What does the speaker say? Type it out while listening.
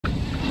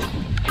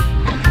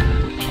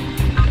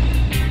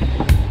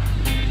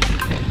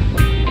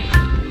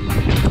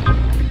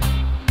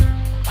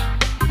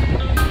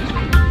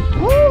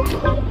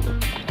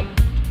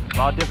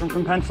lot different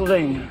from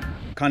Pennsylvania.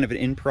 Kind of an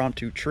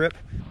impromptu trip.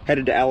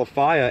 Headed to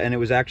Lithia, and it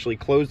was actually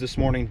closed this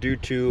morning due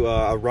to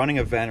a running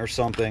event or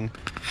something.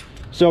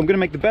 So I'm gonna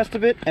make the best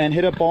of it and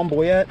hit up Balm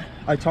Boyette.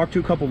 I talked to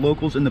a couple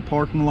locals in the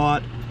parking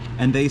lot,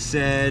 and they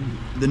said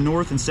the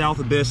North and South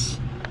Abyss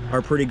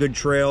are pretty good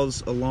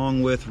trails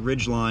along with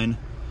Ridgeline.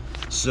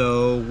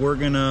 So we're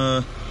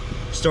gonna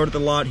start at the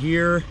lot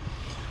here,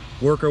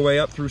 work our way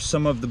up through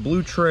some of the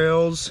blue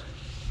trails,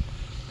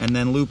 and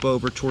then loop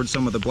over towards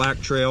some of the black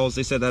trails.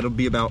 They said that'll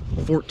be about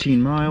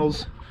 14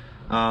 miles.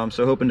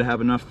 So hoping to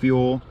have enough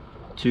fuel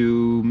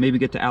to maybe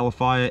get to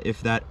Lithia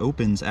if that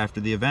opens after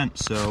the event.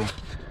 So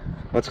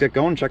let's get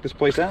going and check this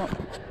place out.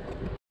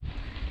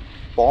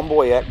 Balm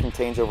Boyette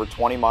contains over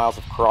 20 miles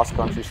of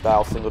cross-country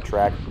style single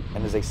track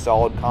and is a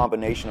solid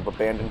combination of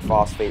abandoned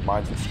phosphate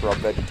mines and scrub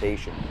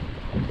vegetation.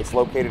 It's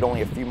located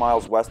only a few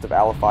miles west of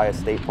Lithia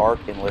State Park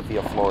in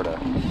Lithia, Florida.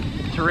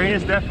 Terrain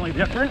is definitely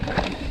different.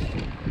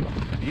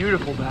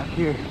 Beautiful back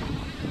here.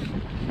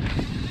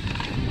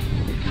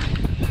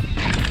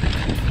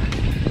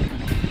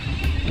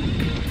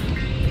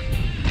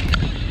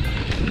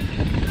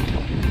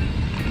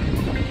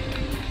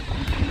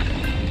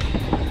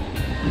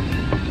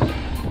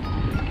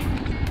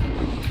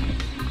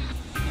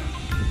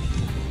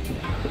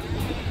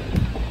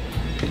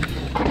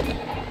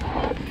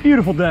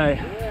 Beautiful day.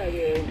 Yeah,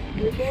 dude.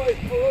 Your boys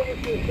pull over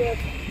for a sec.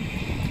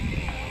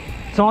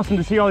 It's awesome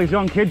to see all these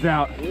young kids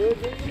out.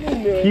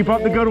 Keep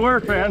up the good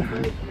work,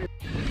 man.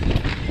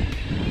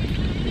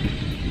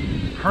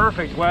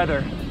 Perfect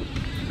weather.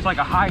 It's like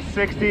a high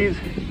 60s,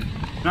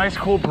 nice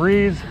cool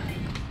breeze.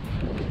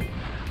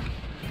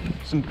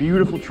 Some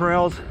beautiful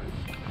trails,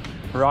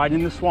 riding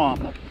in the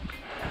swamp.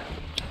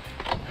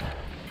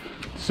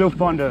 So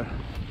fun to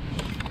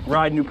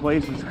ride new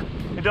places.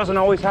 It doesn't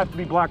always have to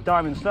be black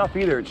diamond stuff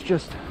either. It's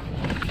just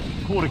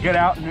cool to get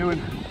out in new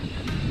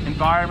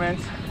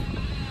environments,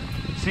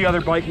 see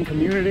other biking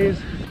communities.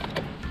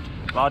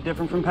 A lot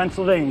different from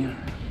Pennsylvania.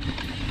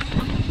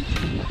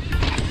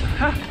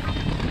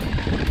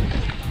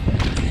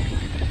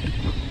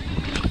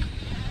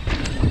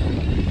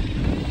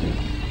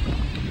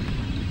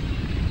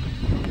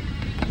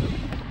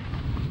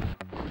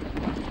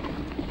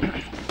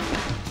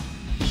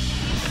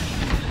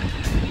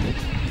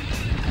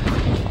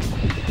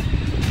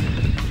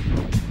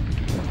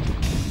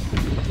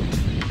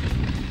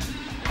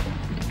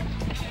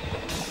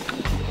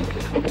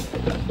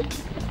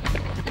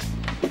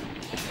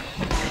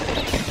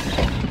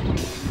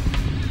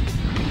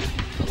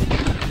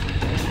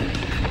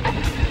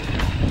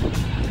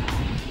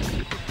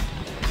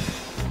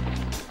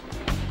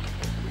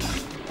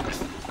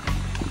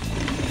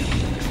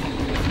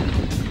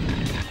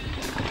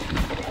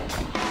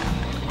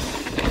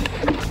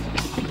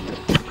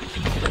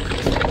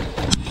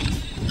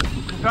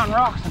 Found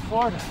rocks in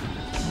Florida.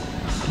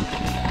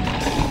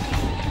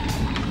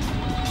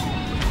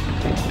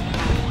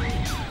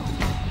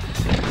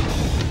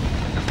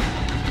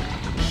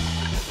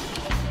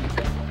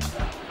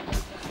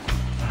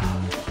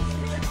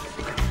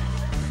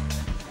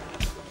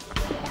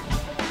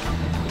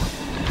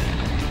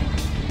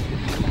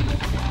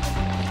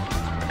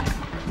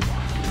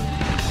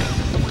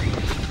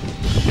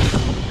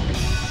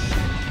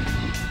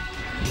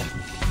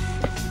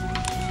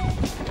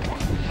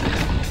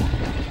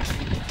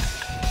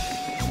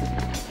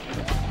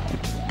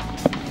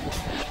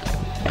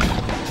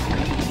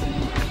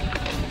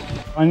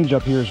 Signage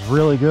up here is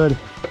really good.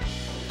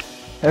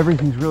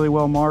 Everything's really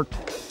well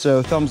marked.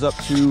 So thumbs up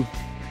to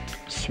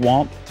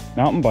Swamp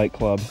Mountain Bike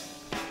Club.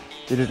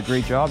 They did a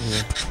great job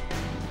here.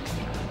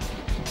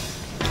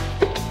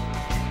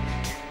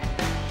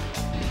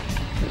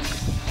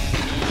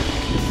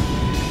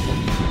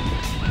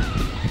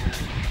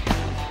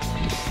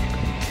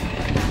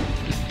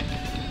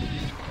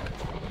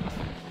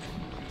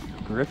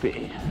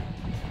 Grippy.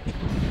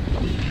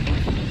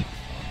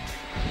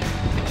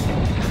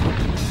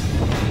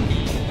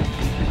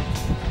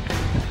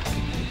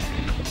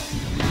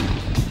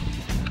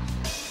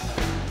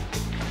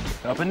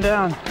 Up and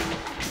down.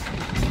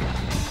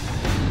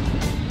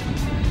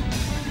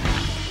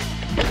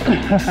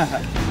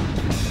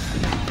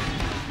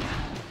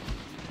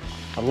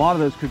 A lot of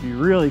those could be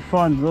really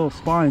fun little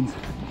spines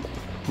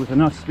with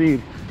enough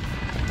speed.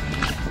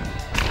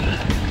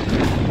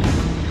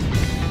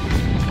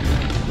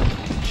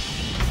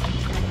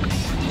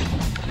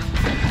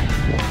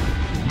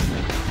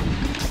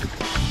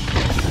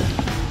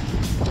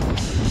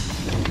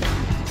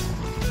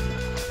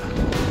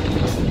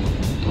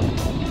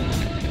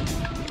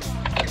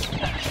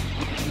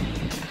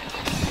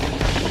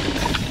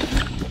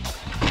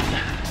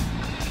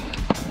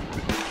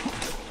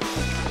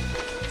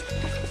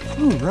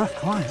 Ooh, rough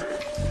climb.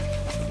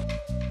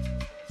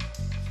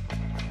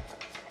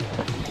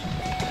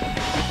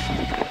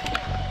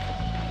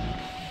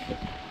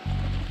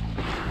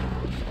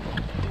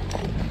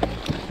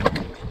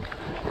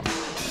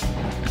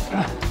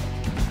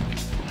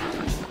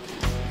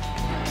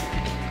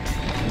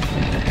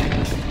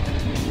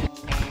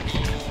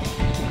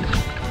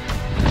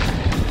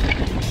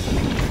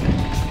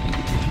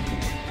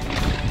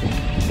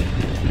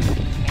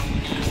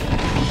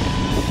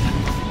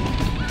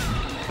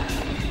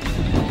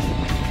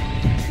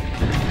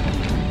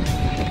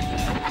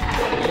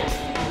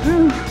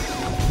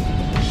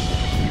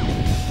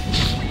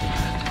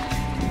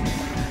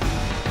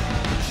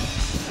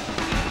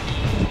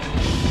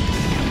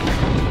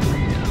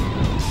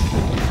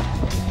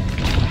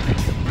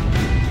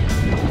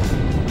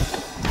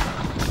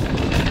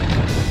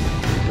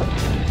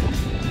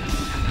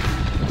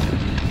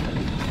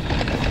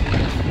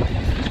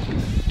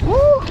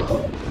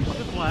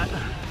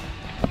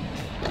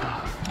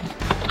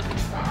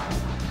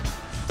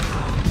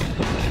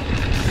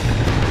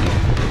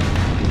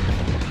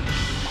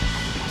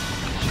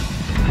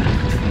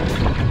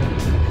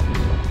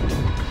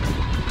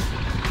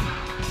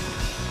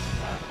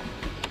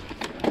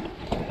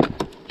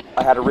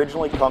 I had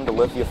originally come to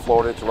Lithia,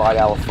 Florida to ride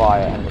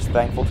Lithia and was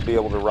thankful to be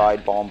able to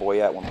ride Balm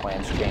Boyette when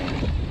plans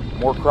changed.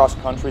 More cross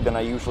country than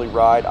I usually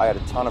ride, I had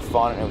a ton of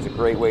fun and it was a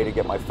great way to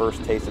get my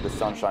first taste of the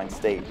Sunshine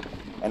State.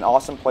 An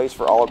awesome place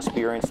for all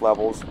experience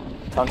levels,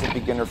 tons of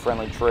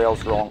beginner-friendly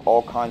trails drawing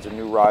all kinds of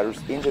new riders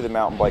into the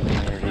mountain bike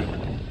community,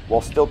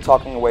 while still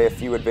tucking away a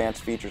few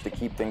advanced features to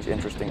keep things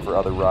interesting for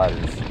other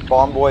riders.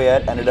 Balm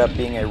Boyette ended up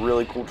being a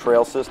really cool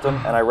trail system,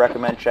 and I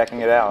recommend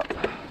checking it out.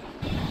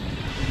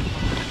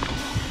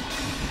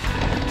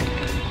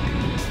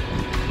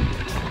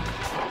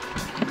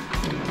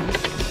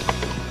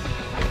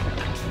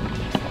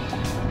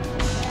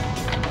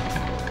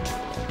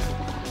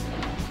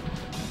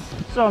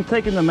 So I'm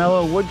taking the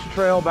Mellow Woods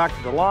Trail back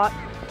to the lot.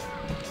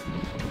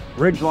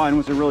 Ridgeline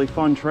was a really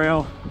fun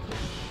trail.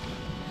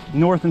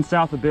 North and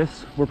South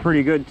Abyss were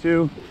pretty good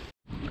too.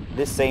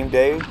 This same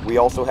day, we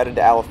also headed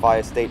to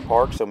Lithia State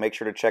Park, so make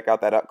sure to check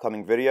out that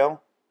upcoming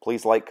video.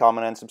 Please like,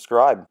 comment, and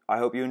subscribe. I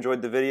hope you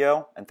enjoyed the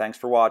video, and thanks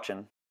for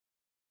watching.